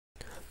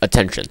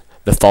Attention,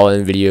 the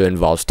following video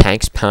involves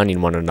tanks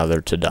pounding one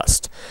another to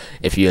dust.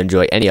 If you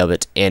enjoy any of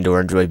it and or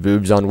enjoy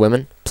boobs on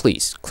women,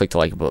 please click the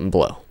like button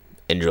below.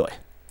 Enjoy.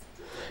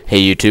 Hey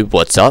YouTube,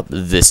 what's up?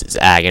 This is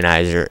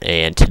Agonizer,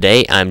 and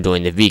today I'm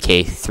doing the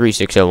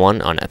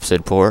VK3601 on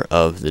episode 4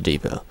 of the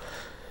Depot.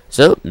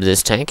 So,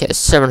 this tank has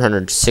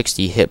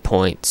 760 hit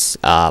points,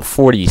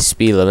 40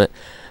 speed limit,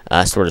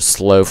 sort of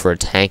slow for a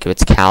tank of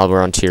its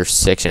caliber on tier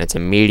 6, and it's a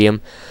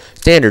medium.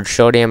 Standard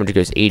shell damage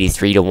goes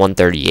 83 to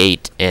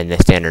 138, and the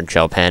standard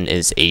shell pen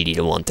is 80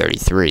 to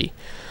 133.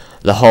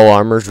 The hull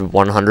armor is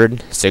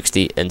 100,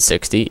 60, and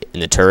 60,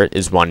 and the turret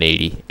is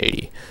 180,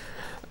 80.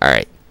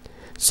 Alright,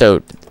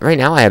 so right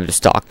now I have a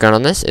stock gun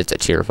on this. It's a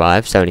tier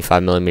 5,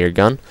 75mm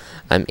gun.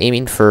 I'm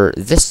aiming for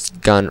this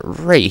gun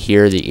right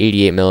here, the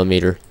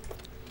 88mm.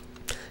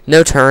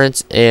 No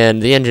turrets,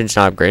 and the engine's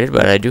not upgraded,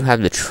 but I do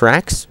have the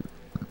tracks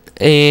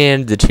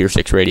and the tier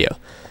 6 radio.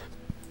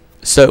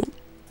 So,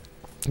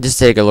 just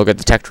take a look at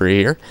the tech tree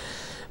here.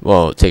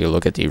 Well, take a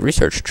look at the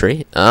research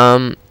tree.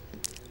 The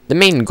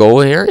main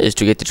goal here is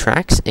to get the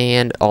tracks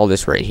and all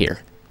this right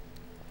here.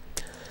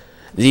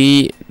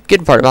 The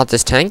good part about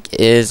this tank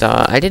is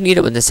I didn't get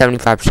it with the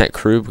 75%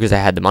 crew because I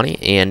had the money,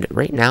 and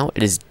right now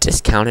it is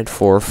discounted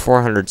for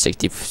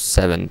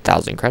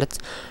 467,000 credits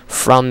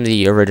from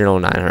the original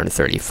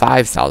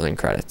 935,000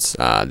 credits.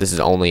 This is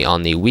only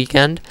on the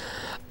weekend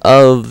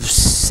of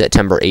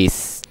September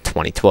 8th,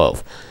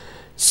 2012.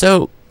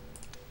 So,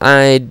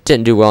 I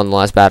didn't do well in the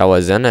last battle I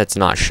was in. It's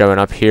not showing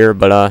up here,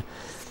 but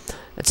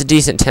it's a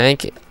decent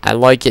tank. I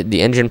like it.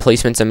 The engine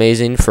placement's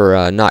amazing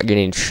for not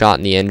getting shot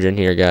in the engine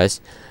here, guys.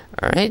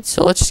 Alright,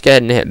 so let's just go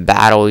ahead and hit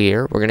battle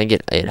here. We're going to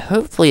get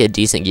hopefully a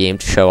decent game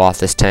to show off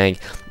this tank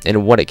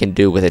and what it can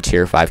do with a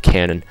tier 5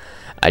 cannon.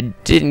 I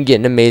didn't get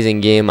an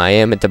amazing game. I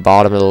am at the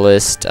bottom of the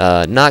list.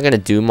 Not going to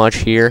do much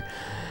here,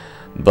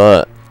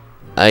 but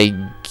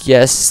I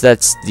guess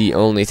that's the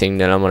only thing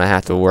that I'm going to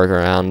have to work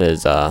around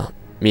is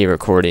me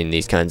recording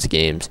these kinds of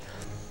games.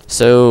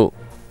 So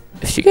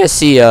if you guys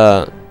see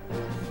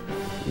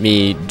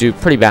me do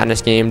pretty bad in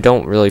this game,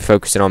 don't really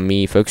focus it on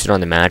me, focus it on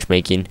the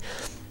matchmaking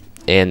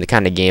and the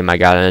kind of game I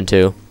got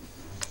into.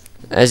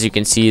 As you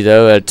can see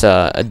though, it's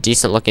a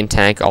decent looking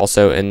tank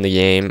also in the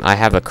game. I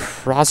have a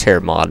crosshair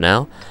mod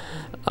now,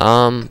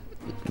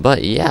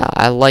 but yeah,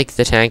 I like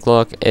the tank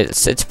look. It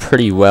sits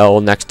pretty well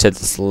next to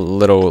this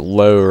little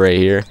low right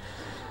here.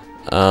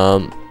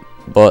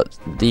 But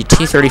the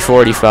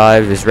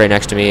T-3485 is right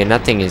next to me, and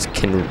that thing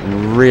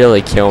can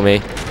really kill me.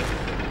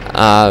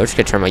 I'm just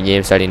gonna turn my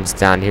game settings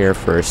down here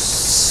for a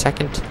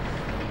second.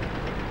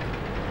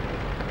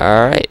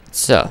 Alright,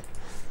 so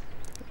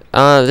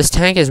this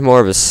tank is more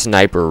of a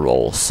sniper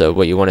role. So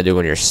what you want to do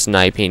when you're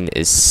sniping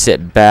is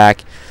sit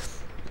back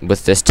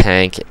with this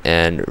tank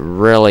and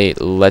really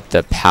let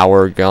the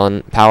power of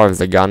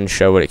the gun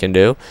show what it can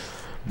do.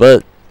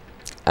 But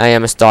I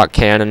am a stock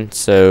cannon,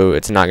 so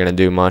it's not gonna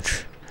do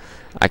much.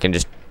 I can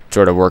just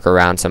sort of work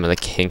around some of the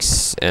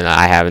kinks and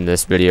I have in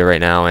this video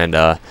right now, and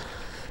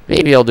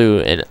maybe I'll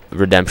do a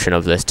redemption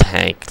of this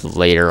tank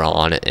later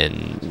on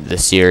in the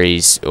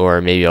series,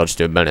 or maybe I'll just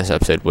do a bonus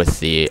episode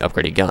with the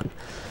upgraded gun.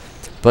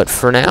 But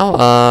for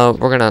now,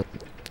 we're gonna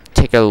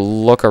take a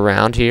look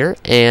around here.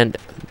 And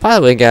by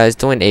the way, guys,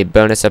 doing a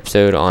bonus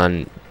episode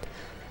on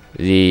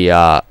the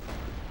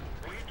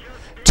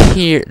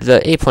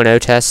 8.0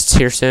 tests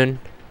here soon.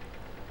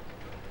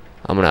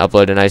 I'm going to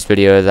upload a nice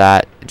video of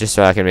that just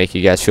so I can make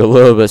you guys feel a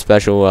little bit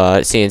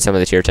special seeing some of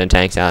the tier 10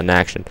 tanks out in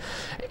action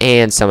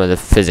and some of the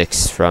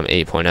physics from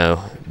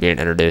 8.0 being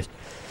introduced.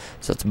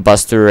 So let's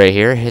bust through right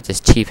here, hit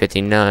this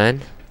T59,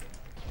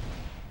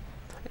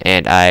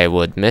 and I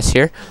would miss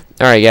here.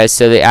 Alright guys,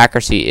 so the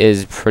accuracy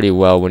is pretty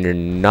well when you're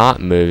not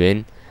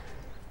moving.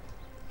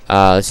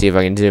 Let's see if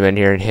I can zoom in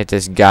here and hit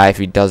this guy if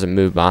he doesn't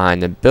move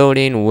behind the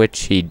building,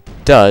 which he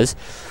does.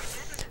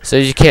 So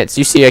you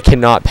see I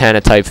cannot pen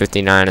a Type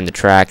 59 in the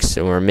tracks,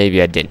 or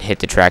maybe I didn't hit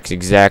the tracks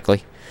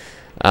exactly.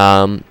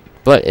 But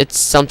it's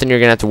something you're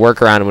going to have to work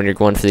around when you're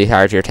going for these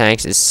higher tier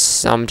tanks, is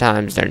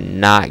sometimes they're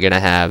not going to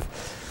have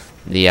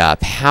the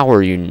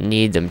power you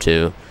need them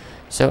to.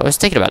 So I was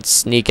thinking about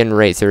sneaking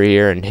right through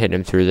here and hitting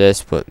him through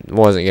this, but it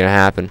wasn't going to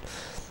happen.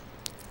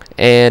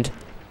 And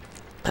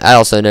I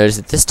also noticed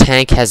that this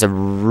tank has a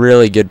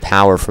really good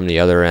power from the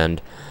other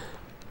end.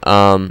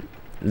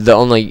 The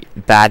only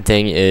bad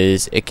thing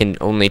is it can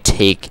only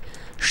take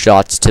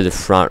shots to the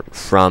front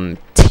from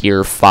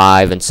tier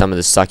 5 and some of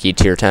the sucky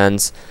tier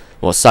 10s.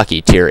 Well,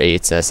 sucky tier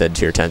 8s, I said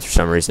tier 10s for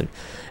some reason.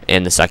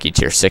 And the sucky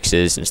tier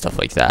 6s and stuff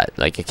like that.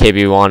 Like a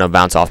KB1 will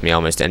bounce off me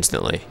almost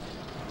instantly.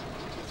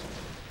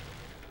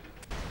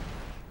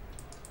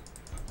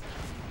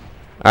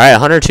 Alright,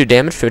 102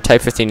 damage to a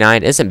Type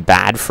 59 isn't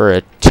bad for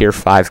a tier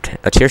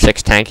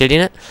 6 tank hitting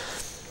it.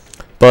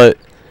 But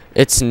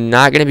it's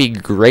not going to be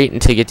great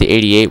until you get the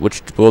 88,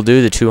 which will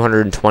do the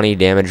 220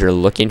 damage you're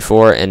looking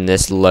for in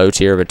this low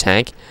tier of a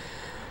tank.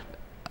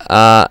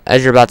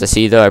 As you're about to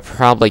see, though, I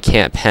probably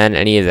can't pen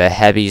any of the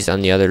heavies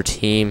on the other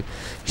team,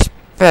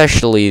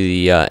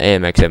 especially the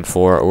AMX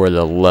M4 or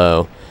the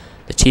low.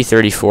 The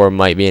T34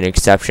 might be an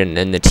exception,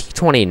 and the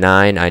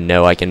T29 I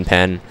know I can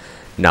pen.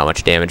 Not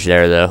much damage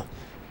there though.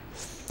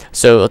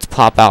 So let's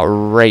pop out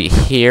right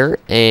here,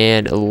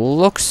 and it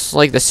looks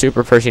like the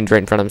Super Pershing's right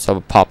in front of him, so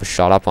I'll pop a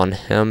shot up on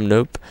him.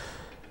 Nope.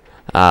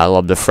 I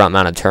love the front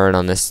mounted turret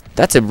on this.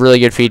 That's a really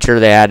good feature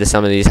they add to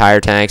some of these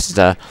higher tanks.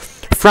 The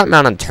front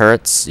mounted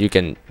turrets, you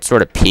can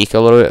sort of peek a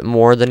little bit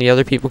more than the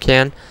other people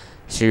can.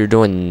 So you're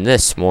doing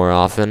this more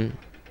often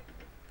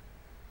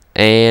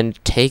and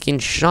taking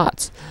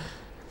shots.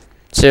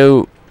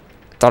 So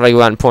thought I'd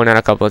go out and point out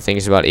a couple of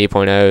things about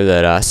 8.0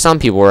 that some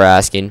people were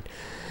asking.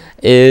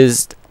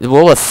 Is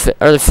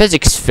are the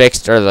physics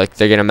fixed, or like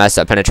they're gonna mess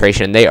up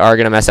penetration? They are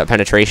gonna mess up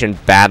penetration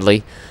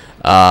badly.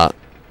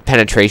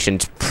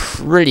 Penetration's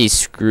pretty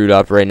screwed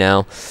up right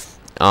now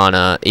on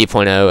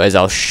 8.0, as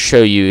I'll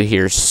show you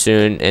here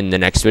soon in the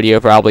next video,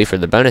 probably for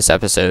the bonus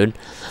episode.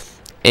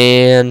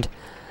 And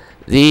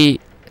the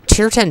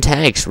tier 10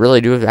 tanks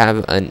really do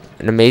have an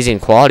amazing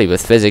quality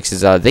with physics.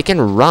 Is they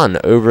can run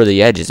over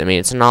the edges. I mean,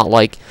 it's not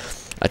like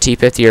a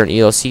T50 or an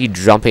ELC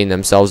jumping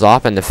themselves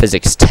off in the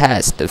physics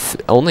test,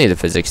 only the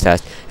physics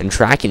test, and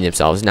tracking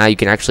themselves. Now you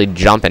can actually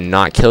jump and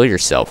not kill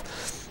yourself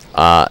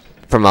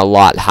from a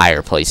lot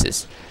higher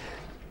places.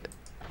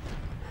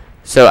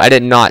 So I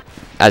did not,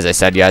 as I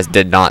said, guys,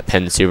 did not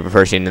pin the Super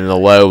Pershing, and the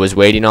low was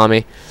waiting on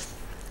me.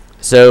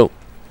 So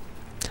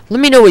let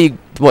me know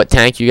what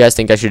tank you guys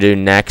think I should do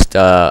next.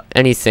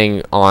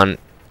 Anything on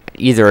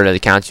either of the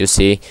accounts you'll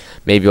see.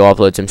 Maybe I'll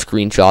upload some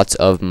screenshots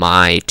of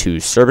my 2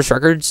 service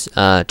records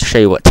to show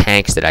you what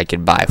tanks that I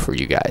could buy for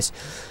you guys.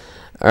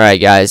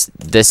 Alright guys,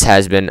 this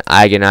has been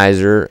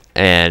Agonizer,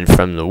 and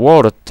from the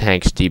World of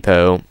Tanks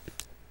Depot,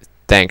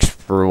 thanks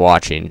for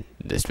watching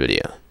this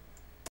video.